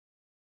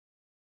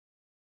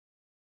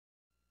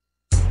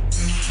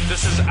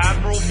This is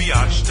Admiral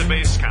Biatch to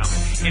base camp.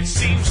 It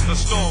seems the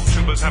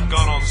stormtroopers have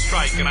gone on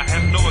strike and I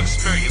have no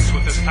experience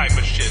with this type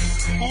of shit.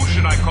 Who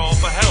should I call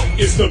for help?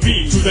 It's the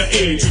B to the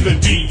A to the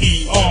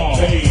D-E-R.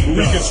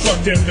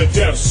 Reconstructing the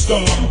Death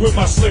Star with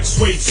my slick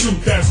suede suit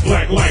that's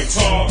black like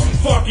tar.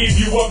 Fucking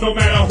you up no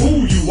matter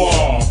who you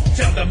are.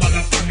 Tell the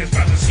motherfuckers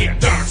about to see a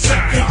dark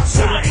side.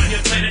 Pull up on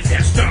your planet,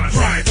 Death Star,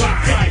 drive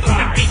by.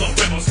 Them evil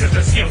rebels cause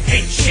the skills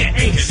ain't shit,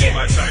 ain't shit.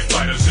 My TIE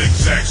fighter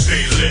zigzag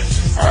stay lit.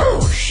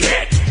 Oh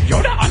shit!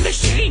 Yoda on the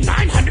scene,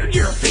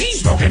 900-year fiend,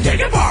 smoking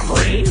Dagobah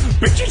green.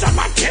 Bitches on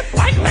my tip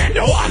like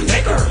Lando on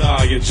liquor.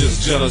 Aw, you're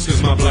just jealous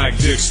cause my black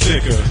dick's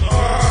thicker.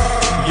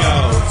 Yo,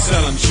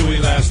 tell him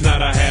Chewie last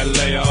night I had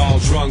Leia all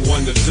drunk,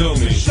 one to do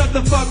me. Shut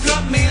the fuck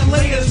up, man,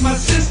 Leia's my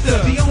sister.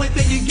 The only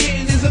thing you're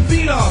getting is a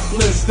beat-off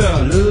blister.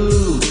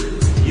 Luke,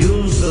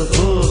 use the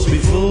Force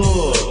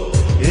before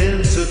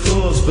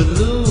intercourse, but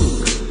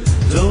Luke,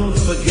 don't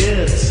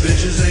forget,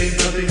 bitches ain't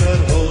nothing but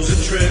hoes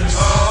and tricks.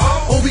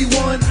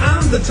 Obi-Wan,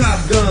 I'm the Top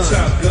Gun.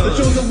 The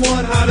chosen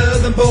one, hotter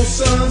than both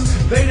sons.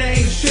 Vader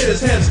ain't shit,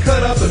 his head's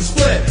cut up and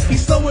split.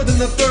 He's slower than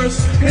the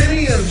first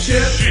Pentium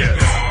chip. Shit.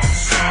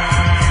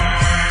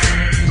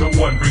 The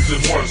one brings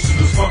it worse in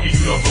this fucking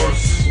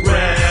universe.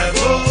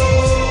 Rebels.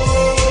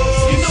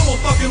 You know we'll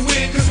fucking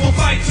win, cause we'll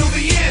fight till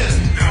the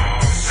end.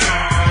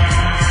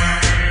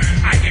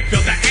 I can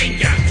feel the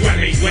anger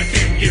dwelling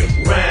within you.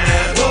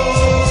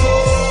 Rebels.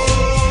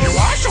 You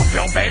also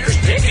feel Vader's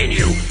digging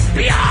you,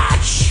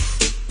 biatch.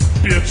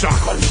 Piecza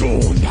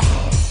konżuna,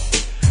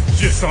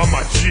 gdzie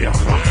sama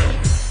tierra,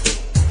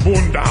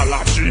 bunda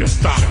la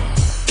ciesta,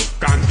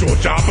 canto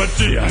Jabba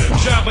tierra.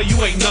 Jabba, you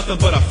ain't nothing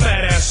but a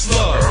fat-ass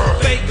slug.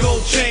 Fake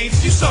gold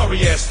chains, you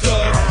sorry-ass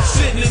thug.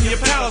 Sitting in your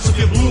palace with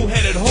your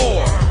blue-headed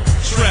whore.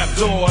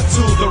 Trapdoor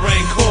to the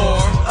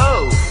Rancor.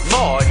 Oh,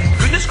 my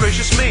goodness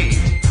gracious me.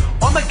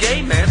 I'm a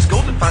gay man's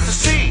golden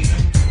fantasy.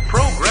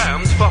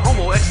 Programmed for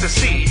homo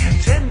ecstasy.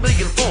 10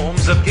 million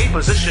forms of gay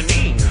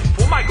positioning.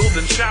 For my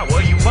golden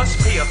shower, you must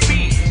pay a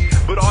fee.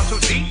 But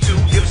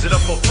R2-D2 gives it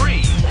up for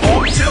free.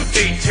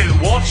 R2-D2,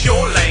 what's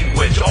your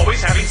language?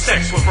 Always having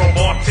sex with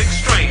robotics.